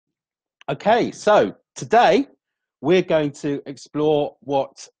Okay, so today we're going to explore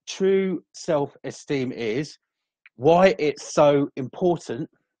what true self-esteem is, why it's so important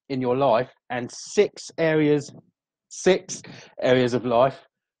in your life, and six areas of life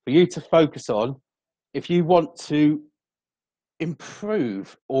for you to focus on if you want to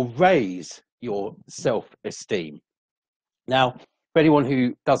improve or raise your self-esteem. Now, for anyone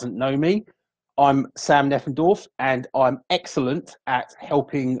who doesn't know me, I'm Sam Neffendorf, and I'm excellent at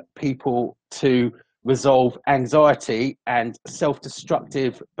helping people to resolve anxiety and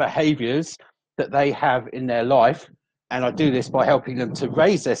self-destructive behaviors that they have in their life. And I do this by helping them to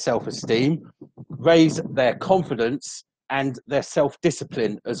raise their self-esteem, raise their confidence, and their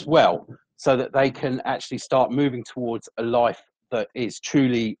self-discipline as well, so that they can actually start moving towards a life that is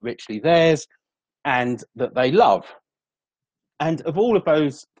truly richly theirs and that they love. And of all of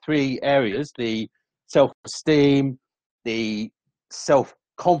those three areas, the self esteem, the self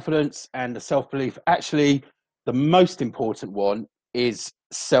confidence, and the self belief, actually, the most important one is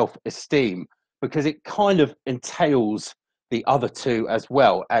self esteem, because it kind of entails the other two as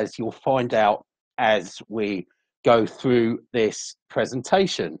well, as you'll find out as we go through this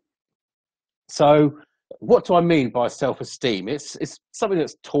presentation. So, what do I mean by self esteem? It's something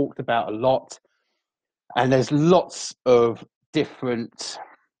that's talked about a lot, and there's lots of different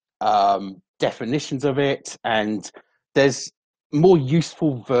definitions of it, and there's more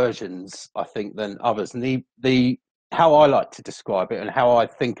useful versions, I think, than others. And the how I like to describe it and how I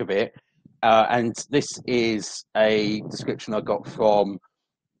think of it, and this is a description I got from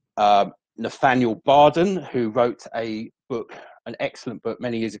Nathaniel Branden, who wrote a book, an excellent book,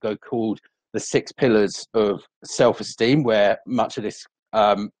 many years ago called "The Six Pillars of Self Esteem," where much of this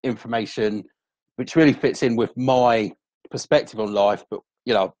information, which really fits in with my perspective on life, but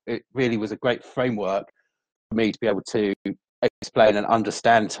it really was a great framework for me to be able to explain and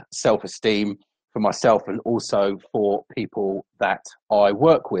understand self-esteem for myself and also for people that I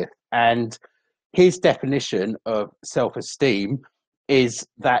work with. And his definition of self-esteem is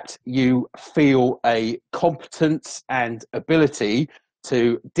that you feel a competence and ability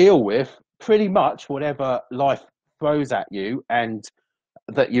to deal with pretty much whatever life throws at you, and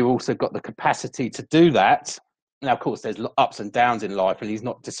that you also got the capacity to do that. Now, of course, there's ups and downs in life, and he's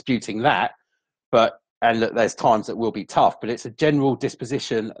not disputing that. But and look, there's times that will be tough, but it's a general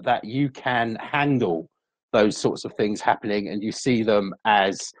disposition that you can handle those sorts of things happening, and you see them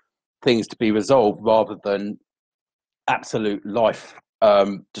as things to be resolved rather than absolute life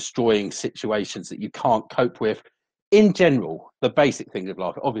destroying situations that you can't cope with. In general, the basic things of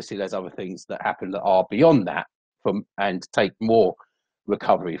life. Obviously, there's other things that happen that are beyond that from and take more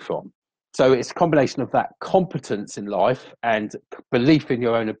recovery from. So it's a combination of that competence in life and belief in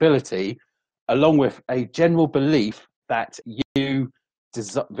your own ability, along with a general belief that you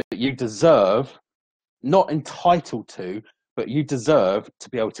deserve, not entitled to, but you deserve to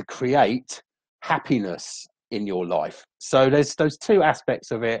be able to create happiness in your life. So there's those two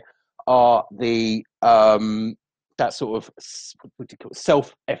aspects of it are the that sort of, what do you call it,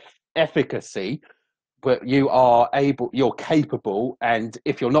 self-efficacy, but you're capable, and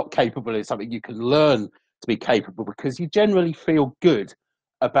if you're not capable in something, you can learn to be capable because you generally feel good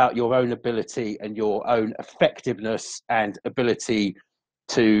about your own ability and your own effectiveness and ability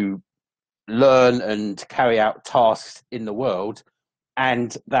to learn and carry out tasks in the world,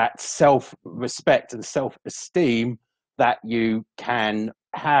 and that self-respect and self-esteem that you can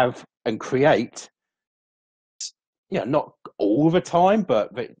have and create, not all the time,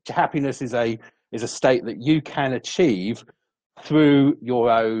 but happiness is a state that you can achieve through your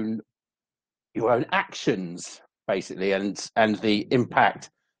own actions, basically, and the impact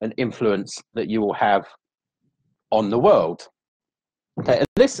and influence that you will have on the world. Okay, and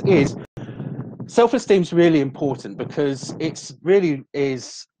this is self-esteem is really important because it's really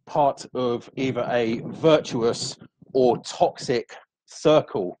is part of either a virtuous or toxic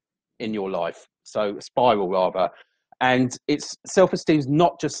circle in your life, so a spiral rather. And it's self-esteem is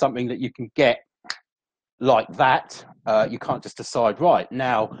not just something that you can get like that. You can't just decide, right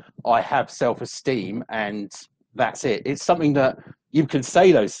now I have self-esteem and that's it. It's something that you can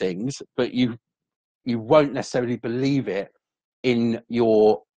say those things, but you won't necessarily believe it in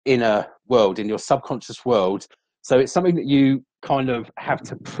your inner world, in your subconscious world. So it's something that you kind of have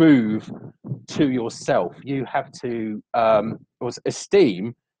to prove to yourself. You have to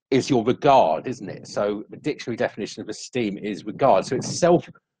esteem is your regard, isn't it? So the dictionary definition of esteem is regard. So it's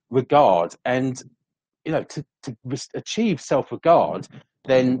self-regard. And to achieve self-regard,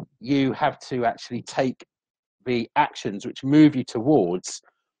 then you have to actually take the actions which move you towards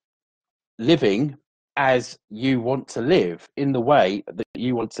living as you want to live, in the way that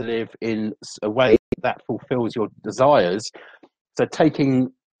you want to live, in a way that fulfills your desires. So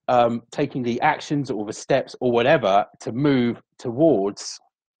taking the actions or the steps or whatever to move towards,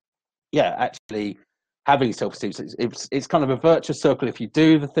 actually having self-esteem. So it's kind of a virtuous circle if you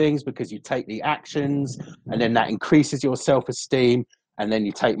do the things, because you take the actions and then that increases your self-esteem, and then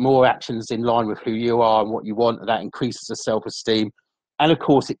you take more actions in line with who you are and what you want, and that increases the self-esteem. And of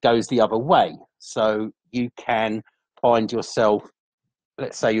course it goes the other way, so you can find yourself,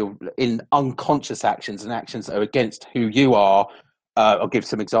 let's say you're in unconscious actions and actions that are against who you are. I'll give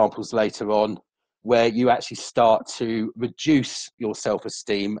some examples later on, where you actually start to reduce your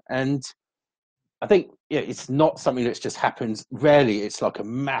self-esteem. And I think it's not something that's just happens rarely. It's like a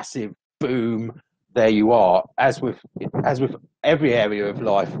massive boom. There you are. As with every area of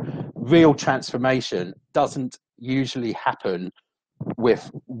life, real transformation doesn't usually happen with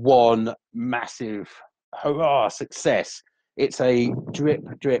one massive hurrah success. It's a drip,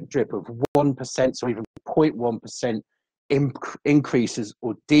 drip, drip of 1% or even 0.1% increases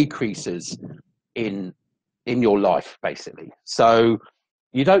or decreases in your life, basically. So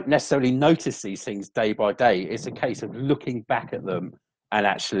you don't necessarily notice these things day by day. It's a case of looking back at them and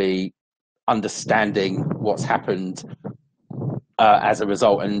actually understanding what's happened as a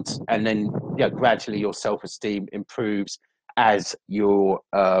result, and then gradually your self-esteem improves as your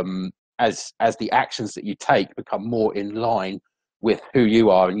as the actions that you take become more in line with who you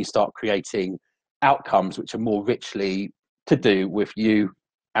are, and you start creating outcomes which are more richly to do with you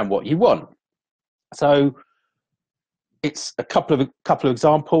and what you want. So it's a couple of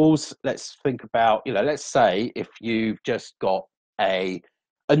examples. Let's think about, let's say if you've just got a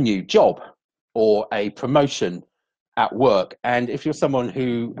new job or a promotion at work, and if you're someone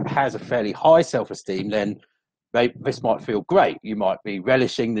who has a fairly high self-esteem, then this might feel great. You might be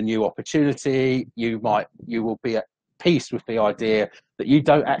relishing the new opportunity. You will be at peace with the idea that you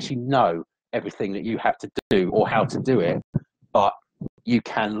don't actually know everything that you have to do or how to do it, but you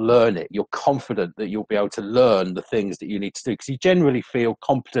can learn it. You're confident that you'll be able to learn the things that you need to do, because you generally feel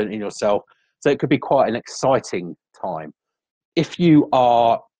confident in yourself. So it could be quite an exciting time. If you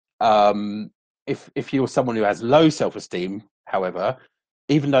are if you're someone who has low self-esteem, however,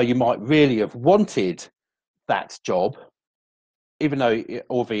 even though you might really have wanted that job, even though,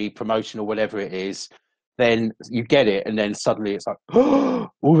 or the promotion or whatever it is, then you get it, and then suddenly it's like, oh,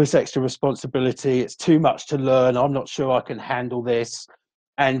 all this extra responsibility, it's too much to learn, I'm not sure I can handle this.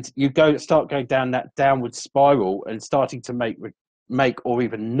 And you start going down that downward spiral and starting to make or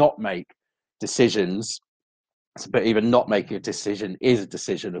even not make decisions. But even not making a decision is a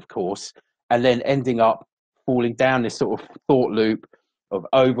decision, of course, and then ending up falling down this sort of thought loop of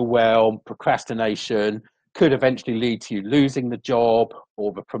overwhelm, procrastination, could eventually lead to you losing the job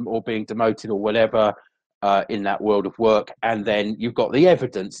or being demoted or whatever in that world of work. And then you've got the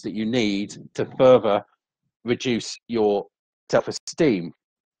evidence that you need to further reduce your self-esteem.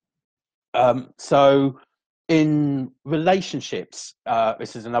 So in relationships,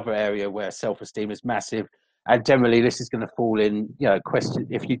 this is another area where self-esteem is massive. And generally, this is going to fall in, question.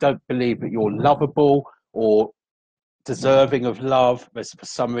 If you don't believe that you're lovable or deserving of love, but for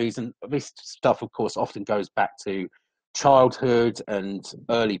some reason, this stuff, of course, often goes back to childhood and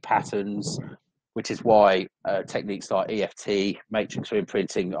early patterns, which is why techniques like EFT, matrix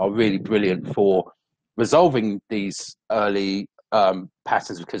reimprinting, are really brilliant for resolving these early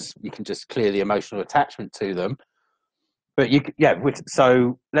patterns, because you can just clear the emotional attachment to them. But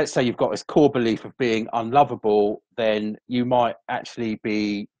so let's say you've got this core belief of being unlovable, then you might actually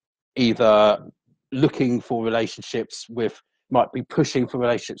be either looking for relationships might be pushing for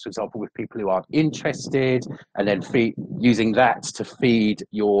relationships, for example, with people who aren't interested, and then using that to feed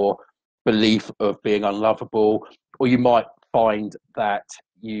your belief of being unlovable. Or you might find that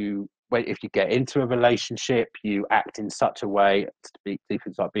if you get into a relationship, you act in such a way to be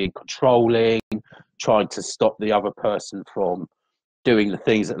things like being controlling, trying to stop the other person from doing the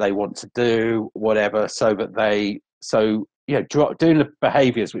things that they want to do, whatever, so that doing the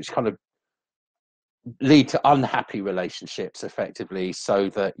behaviors which kind of lead to unhappy relationships effectively, so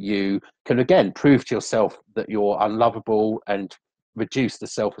that you can again prove to yourself that you're unlovable and reduce the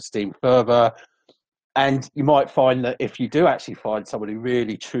self-esteem further. And you might find that if you do actually find someone who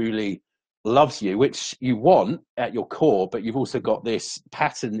really truly loves you, which you want at your core, but you've also got this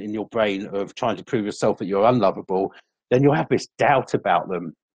pattern in your brain of trying to prove yourself that you're unlovable, then you'll have this doubt about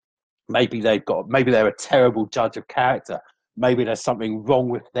them. Maybe they're a terrible judge of character. Maybe there's something wrong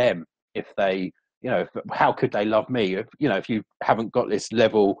with them. If they, how could they love me? If you haven't got this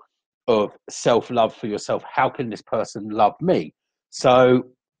level of self-love for yourself, how can this person love me? So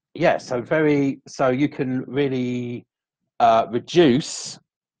yeah, so you can really reduce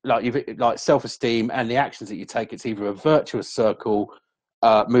like self-esteem and the actions that you take. It's either a virtuous circle,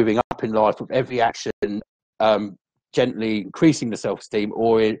 moving up in life with every action, um, gently increasing the self-esteem,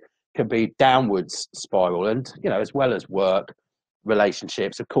 or it can be downwards spiral. And as well as work,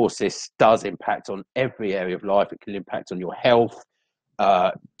 relationships, of course, this does impact on every area of life. It can impact on your health.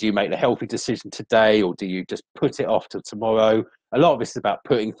 Do you make the healthy decision today, or do you just put it off till tomorrow? A lot of this is about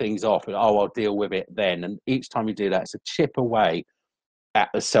putting things off and, I'll deal with it then. And each time you do that, it's a chip away at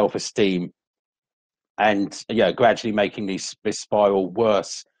the self-esteem, and gradually making this spiral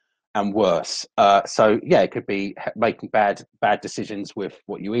worse and worse. So yeah, it could be making bad decisions with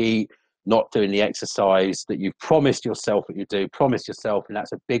what you eat, not doing the exercise that you've promised yourself that you do, promised yourself, and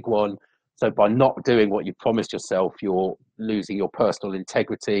that's a big one. So by not doing what you promised yourself, you're losing your personal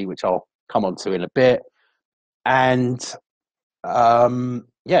integrity, which I'll come on to in a bit. And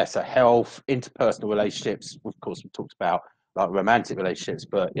so health, interpersonal relationships, of course we talked about like romantic relationships,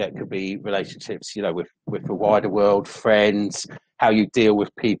 but yeah, it could be relationships with the wider world, friends, how you deal with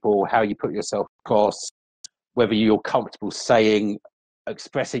people, how you put yourself across, whether you're comfortable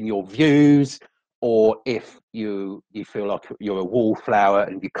expressing your views, or if you feel like you're a wallflower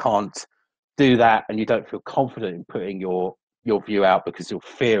and you can't do that, and you don't feel confident in putting your view out because of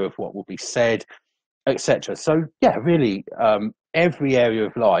fear of what will be said, etc. So yeah, really, every area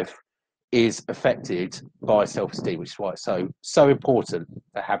of life is affected by self-esteem, which is why it's so important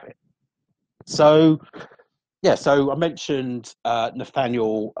to have it. So yeah, so I mentioned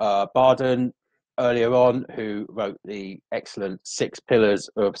Nathaniel Branden earlier on, who wrote the excellent 6 Pillars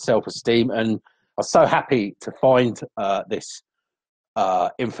of Self Esteem, and I was so happy to find this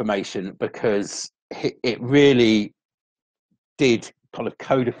information, because it really did kind of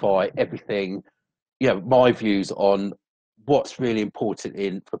codify everything, my views on what's really important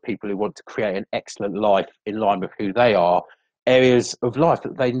for people who want to create an excellent life in line with who they are, areas of life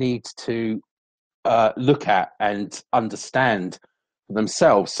that they need to look at and understand for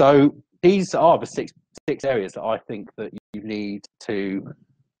themselves. So these are the six areas that I think that you need to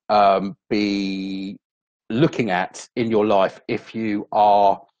be looking at in your life if you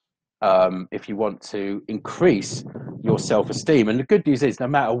want to increase your self-esteem. And the good news is, no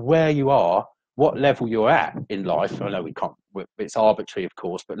matter where you are, what level you're at in life, I know it's arbitrary, of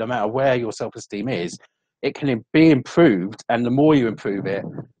course, but no matter where your self-esteem is, it can be improved. And the more you improve it,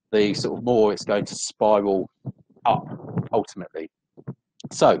 the sort of more it's going to spiral up ultimately.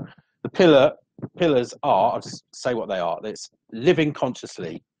 So the pillars are, I'll just say what they are. It's living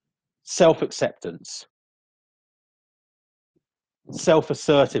consciously, self-acceptance,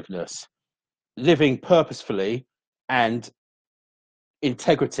 self-assertiveness, living purposefully, and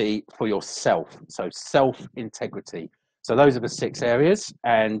integrity for yourself. So self-integrity. So those are the 6 areas,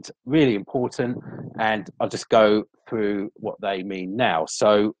 and really important. And I'll just go through what they mean now.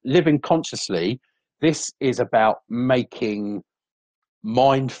 So living consciously, this is about making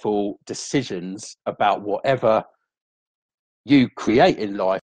mindful decisions about whatever you create in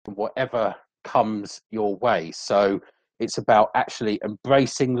life and whatever comes your way. So it's about actually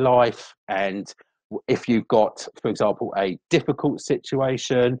embracing life. And if you've got, for example, a difficult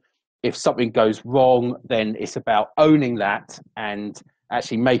situation, if something goes wrong, then it's about owning that and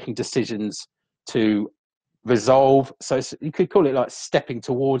actually making decisions to resolve. So you could call it like stepping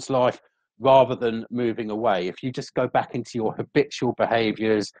towards life rather than moving away. If you just go back into your habitual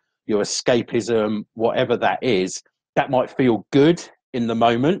behaviors, your escapism, whatever that is, that might feel good in the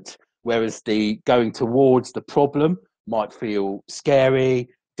moment, whereas the going towards the problem might feel scary,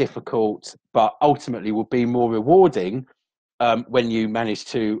 difficult, but ultimately will be more rewarding when you manage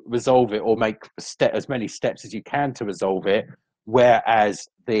to resolve it, or make as many steps as you can to resolve it. Whereas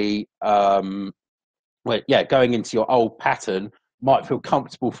going into your old pattern might feel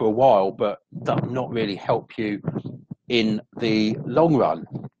comfortable for a while, but does not really help you in the long run.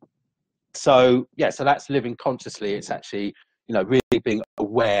 So that's living consciously. It's actually, really being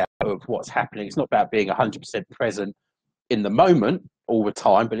aware of what's happening. It's not about being 100% present in the moment all the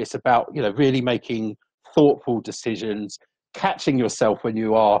time, but it's about, really making thoughtful decisions, catching yourself when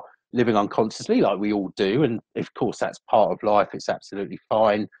you are living unconsciously, like we all do. And of course, that's part of life. It's absolutely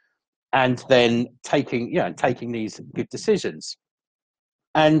fine. And then taking these good decisions.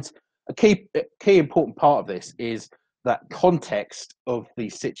 And a key important part of this is that context of the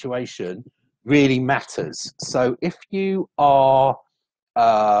situation really matters. So if you are,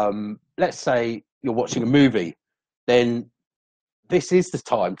 let's say you're watching a movie, then this is the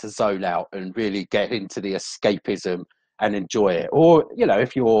time to zone out and really get into the escapism and enjoy it. Or,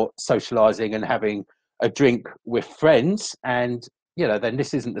 if you're socializing and having a drink with friends, and then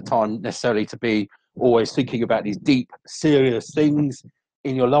this isn't the time necessarily to be always thinking about these deep, serious things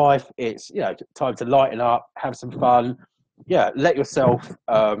in your life. It's, time to lighten up, have some fun. Let yourself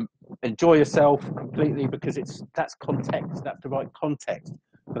enjoy yourself completely, because that's context. That's the right context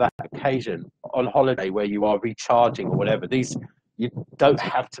for that occasion. On holiday where you are recharging or whatever, you don't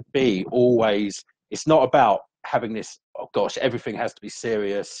have to be always. It's not about having this, oh gosh, everything has to be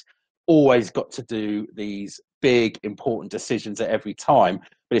serious, always got to do these big important decisions at every time,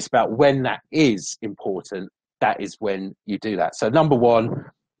 but it's about when that is important, that is when you do that. So number one,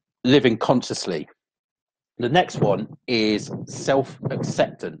 living consciously. The next one is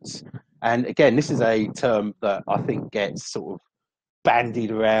self-acceptance. And again, this is a term that I think gets sort of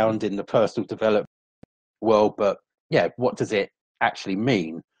bandied around in the personal development world, but what does it actually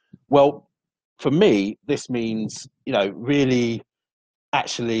mean? Well, for me, this means, really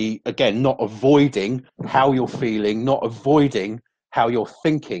actually, again, not avoiding how you're feeling, not avoiding how you're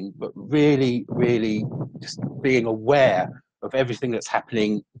thinking, but really, really just being aware of everything that's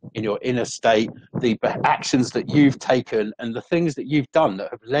happening in your inner state, the actions that you've taken and the things that you've done that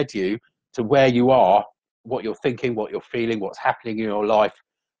have led you to where you are, what you're thinking, what you're feeling, what's happening in your life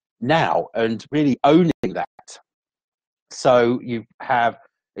now, and really owning that. So you have,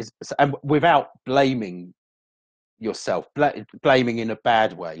 and without blaming yourself, blaming in a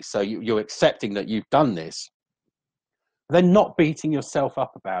bad way. So you're accepting that you've done this, then not beating yourself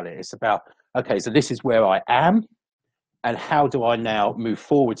up about it. It's about, okay, so this is where I am, and how do I now move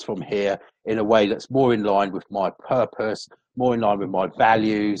forwards from here in a way that's more in line with my purpose, more in line with my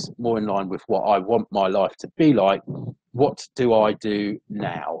values, more in line with what I want my life to be like. What do I do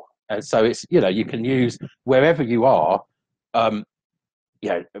now? And so it's, you can use wherever you are.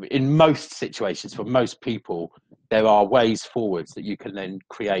 In most situations, for most people, there are ways forwards that you can then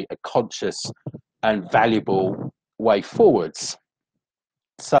create a conscious and valuable way forwards.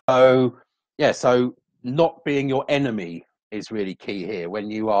 So not being your enemy is really key here when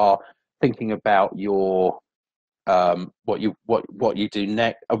you are thinking about your what you do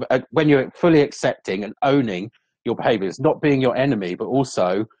next. When you're fully accepting and owning your behaviors, not being your enemy, but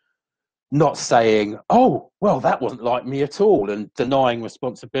also not saying, oh, well, that wasn't like me at all, and denying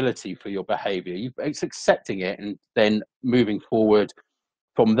responsibility for your behavior. It's accepting it and then moving forward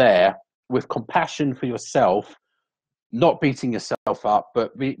from there with compassion for yourself, not beating yourself up,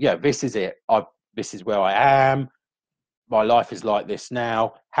 but this is it. This is where I am. My life is like this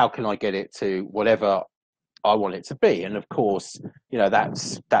now. How can I get it to whatever I want it to be? And of course,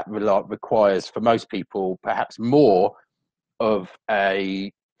 that requires for most people perhaps more of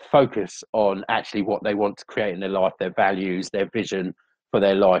a focus on actually what they want to create in their life, their values, their vision for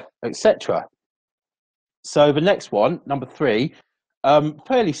their life, etc. So the next one, number 3,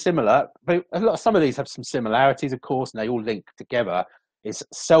 fairly similar, but some of these have some similarities, of course, and they all link together, is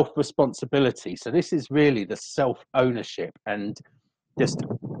self-responsibility. So this is really the self-ownership and just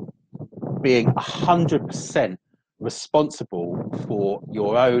being 100% responsible for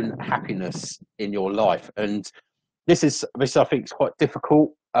your own happiness in your life. And this I think is quite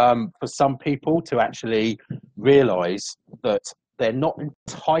difficult for some people to actually realize that they're not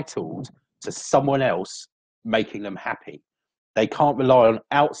entitled to someone else making them happy. They can't rely on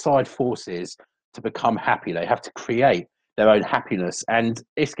outside forces to become happy. They have to create their own happiness, and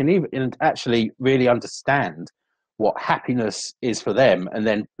it can even actually really understand what happiness is for them, and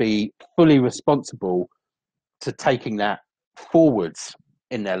then be fully responsible to taking that forwards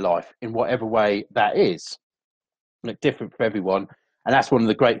in their life in whatever way that is. And it's different for everyone, and that's one of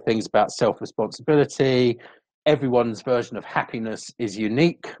the great things about self-responsibility. Everyone's version of happiness is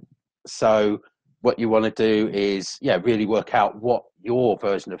unique, so what you want to do is really work out what your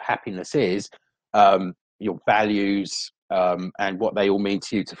version of happiness is, your values, and what they all mean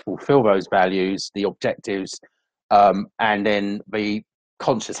to you to fulfill those values, the objectives, and then the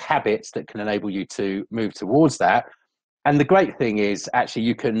conscious habits that can enable you to move towards that. And the great thing is actually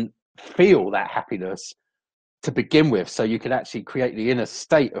you can feel that happiness to begin with, so you can actually create the inner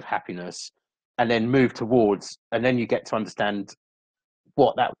state of happiness and then move towards, and then you get to understand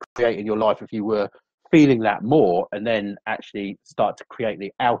what that would create in your life if you were feeling that more, and then actually start to create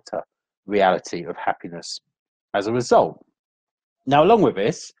the outer reality of happiness as a result. Now, along with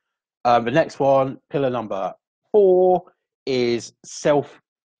this, the next one, pillar number 4, is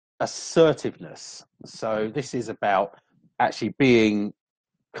self-assertiveness. So this is about actually being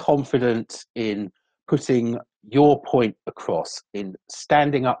confident in putting your point across, in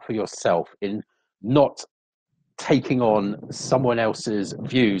standing up for yourself, in not taking on someone else's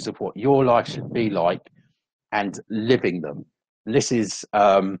views of what your life should be like and living them. And this is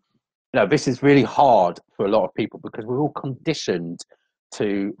this is really hard for a lot of people because we're all conditioned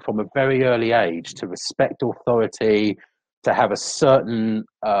to, from a very early age, to respect authority, to have there's certain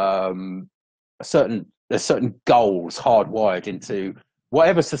goals hardwired into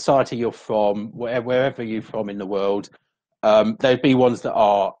whatever society you're from, wherever you're from in the world. There'd be ones that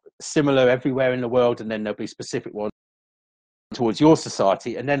are similar everywhere in the world, and then there'll be specific ones towards your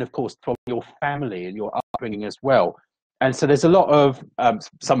society, and then of course from your family and your upbringing as well. And so there's a lot of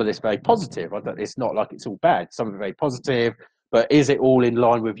some of this very positive. It's not like it's all bad. Some of it very positive, but is it all in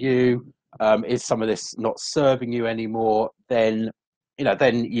line with you? Is some of this not serving you anymore? Then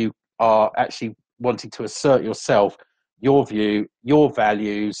you are actually wanting to assert yourself, your view, your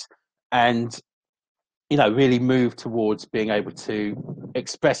values, and really move towards being able to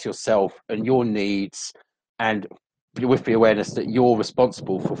express yourself and your needs, and with the awareness that you're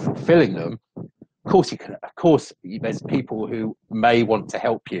responsible for fulfilling them. Of course there's people who may want to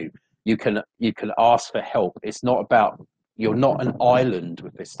help you. You can ask for help. It's not about, you're not an island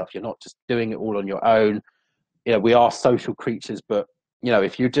with this stuff. You're not just doing it all on your own. We are social creatures, but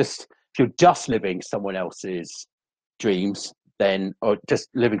if you're just living someone else's dreams, then, or just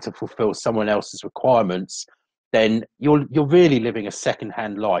living to fulfill someone else's requirements, then you're really living a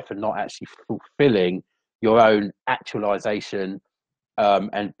second-hand life and not actually fulfilling your own actualization,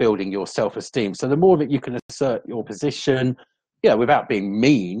 and building your self-esteem. So the more that you can assert your position, without being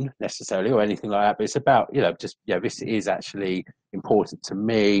mean necessarily or anything like that, but it's about, this is actually important to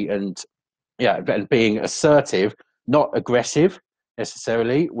me, and and being assertive, not aggressive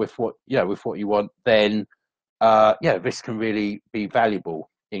necessarily with what you want, then this can really be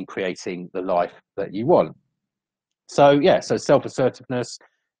valuable in creating the life that you want. So so self-assertiveness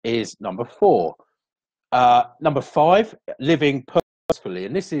is number 4. Number 5, living purposefully,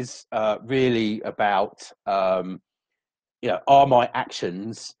 and this is really about are my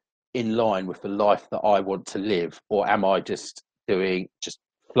actions in line with the life that I want to live, or am I just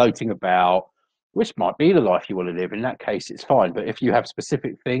floating about, which might be the life you want to live. In that case, it's fine. But if you have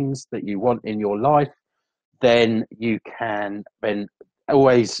specific things that you want in your life, then you can then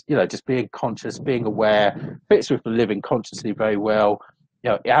always, just being conscious, being aware, fits with the living consciously very well.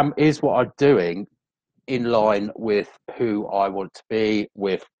 Is what I'm doing in line with who I want to be,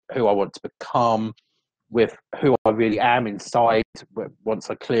 with who I want to become, with who I really am inside, once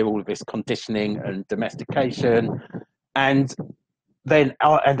I clear all of this conditioning and domestication? And then,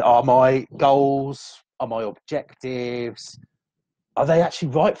 are my goals, are my objectives, are they actually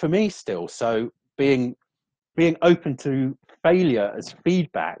right for me still? So being open to failure as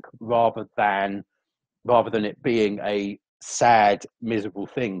feedback, rather than it being a sad, miserable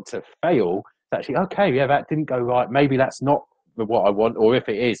thing to fail. It's actually, okay, that didn't go right. Maybe that's not what I want, or if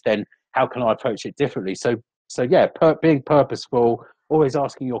it is, then how can I approach it differently? So being purposeful, always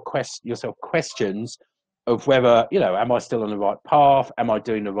asking yourself questions of whether, am I still on the right path? Am I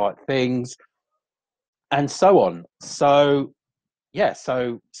doing the right things? And so on. So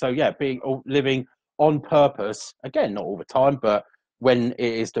living on purpose, again, not all the time, but when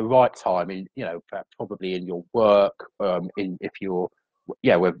it is the right time, in probably in your work, if you're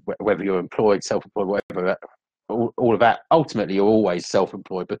whether you're employed, self-employed, whatever, all of that. Ultimately, you're always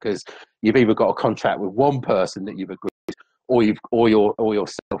self-employed, because you've either got a contract with one person that you've agreed, or you're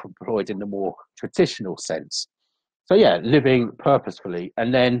self-employed in the more traditional sense. So living purposefully.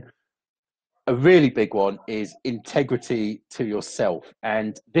 And then a really big one is integrity to yourself.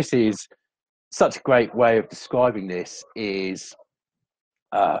 And this is such a great way of describing this. Is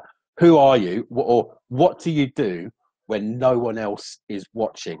who are you, or what do you do when no one else is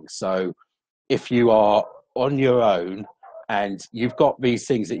watching? So if you are on your own and you've got these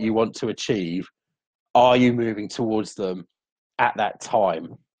things that you want to achieve, are you moving towards them at that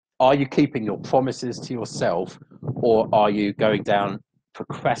time? Are you keeping your promises to yourself, or are you going down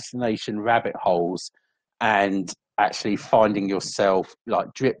procrastination rabbit holes and actually finding yourself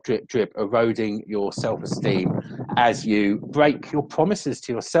like drip, drip, drip, eroding your self-esteem as you break your promises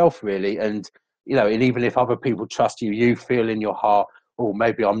to yourself, really? And, and even if other people trust you, you feel in your heart, oh,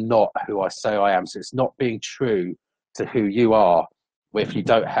 maybe I'm not who I say I am. So it's not being true to who you are if you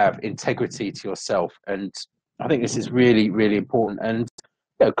don't have integrity to yourself. And I think this is really, really important. And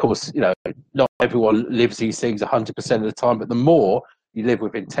of course, not everyone lives these things 100% of the time, but the more you live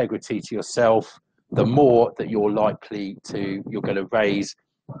with integrity to yourself, the more that you're going to raise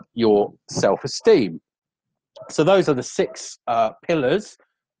your self-esteem. So those are the 6 pillars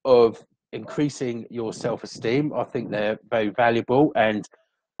of increasing your self-esteem. I think they're very valuable, and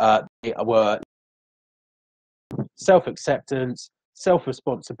they were self-acceptance,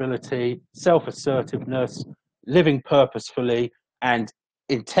 self-responsibility, self-assertiveness, living purposefully, and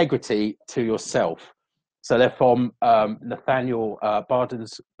integrity to yourself. So they're from Nathaniel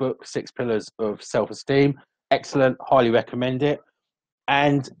Barden's book, Six Pillars of Self Esteem. Excellent, highly recommend it.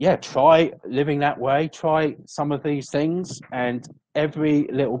 And yeah, try living that way, try some of these things, and every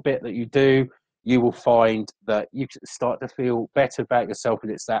little bit that you do, you will find that you start to feel better about yourself,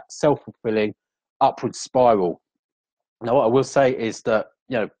 and it's that self-fulfilling upward spiral. Now, what I will say is that,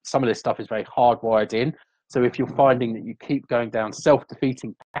 you know, some of this stuff is very hardwired in. So if you're finding that you keep going down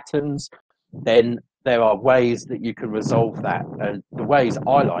self-defeating patterns, then there are ways that you can resolve that. And the ways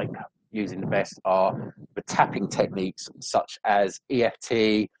I like using the best are the tapping techniques such as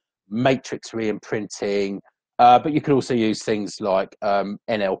EFT, matrix re-imprinting, but you can also use things like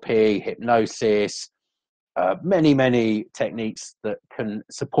NLP, hypnosis, many techniques that can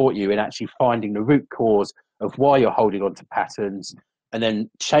support you in actually finding the root cause of why you're holding on to patterns, and then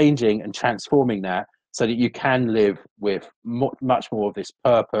changing and transforming that so that you can live with much more of this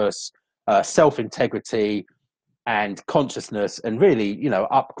purpose, self-integrity and consciousness, and really, you know,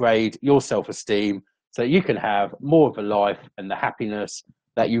 upgrade your self-esteem so that you can have more of a life and the happiness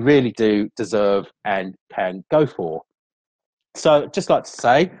that you really do deserve and can go for. So just like to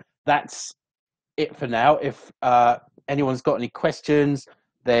say, that's it for now. If anyone's got any questions,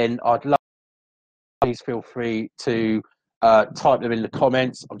 then I'd love, please feel free to type them in the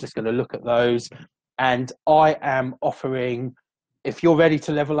comments. I'm just going to look at those. And I am offering, if you're ready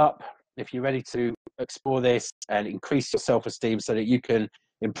to level up, if you're ready to explore this and increase your self-esteem so that you can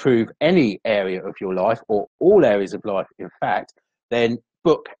improve any area of your life, or all areas of life, in fact, then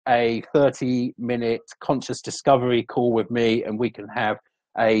book a 30-minute conscious discovery call with me, and we can have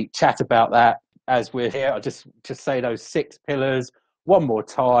a chat about that as we're here. I'll just say those 6 pillars one more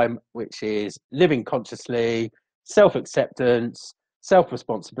time, which is living consciously, self-acceptance,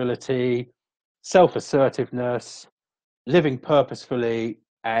 self-responsibility, self-assertiveness, living purposefully,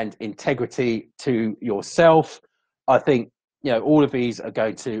 and integrity to yourself. I think, you know, all of these are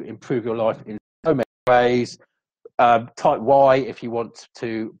going to improve your life in so many ways. Type Y if you want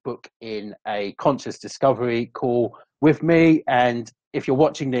to book in a conscious discovery call with me. And if you're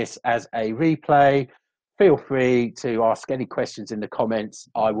watching this as a replay, feel free to ask any questions in the comments.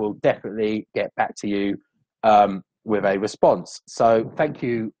 I will definitely get back to you with a response. So thank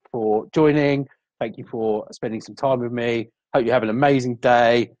you for joining. Thank you for spending some time with me. Hope you have an amazing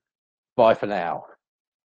day. Bye for now.